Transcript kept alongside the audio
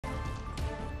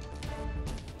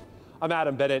I'm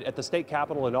Adam Bennett at the state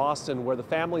capitol in Austin, where the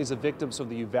families of victims of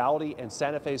the Uvalde and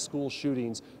Santa Fe school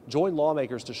shootings joined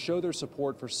lawmakers to show their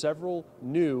support for several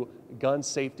new gun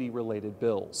safety related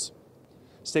bills.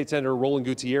 State Senator Roland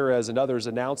Gutierrez and others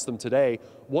announced them today.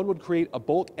 One would create a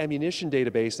bulk ammunition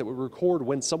database that would record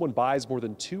when someone buys more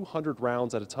than 200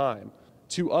 rounds at a time.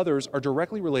 Two others are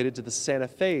directly related to the Santa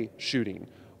Fe shooting.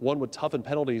 One would toughen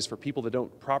penalties for people that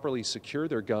don't properly secure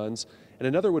their guns, and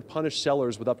another would punish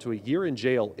sellers with up to a year in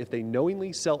jail if they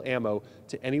knowingly sell ammo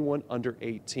to anyone under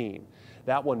 18.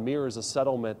 That one mirrors a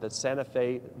settlement that Santa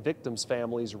Fe victims'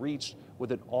 families reached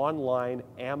with an online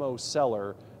ammo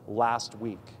seller last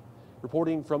week.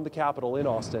 Reporting from the Capitol in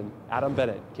Austin, Adam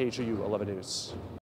Bennett, KHOU 11 News.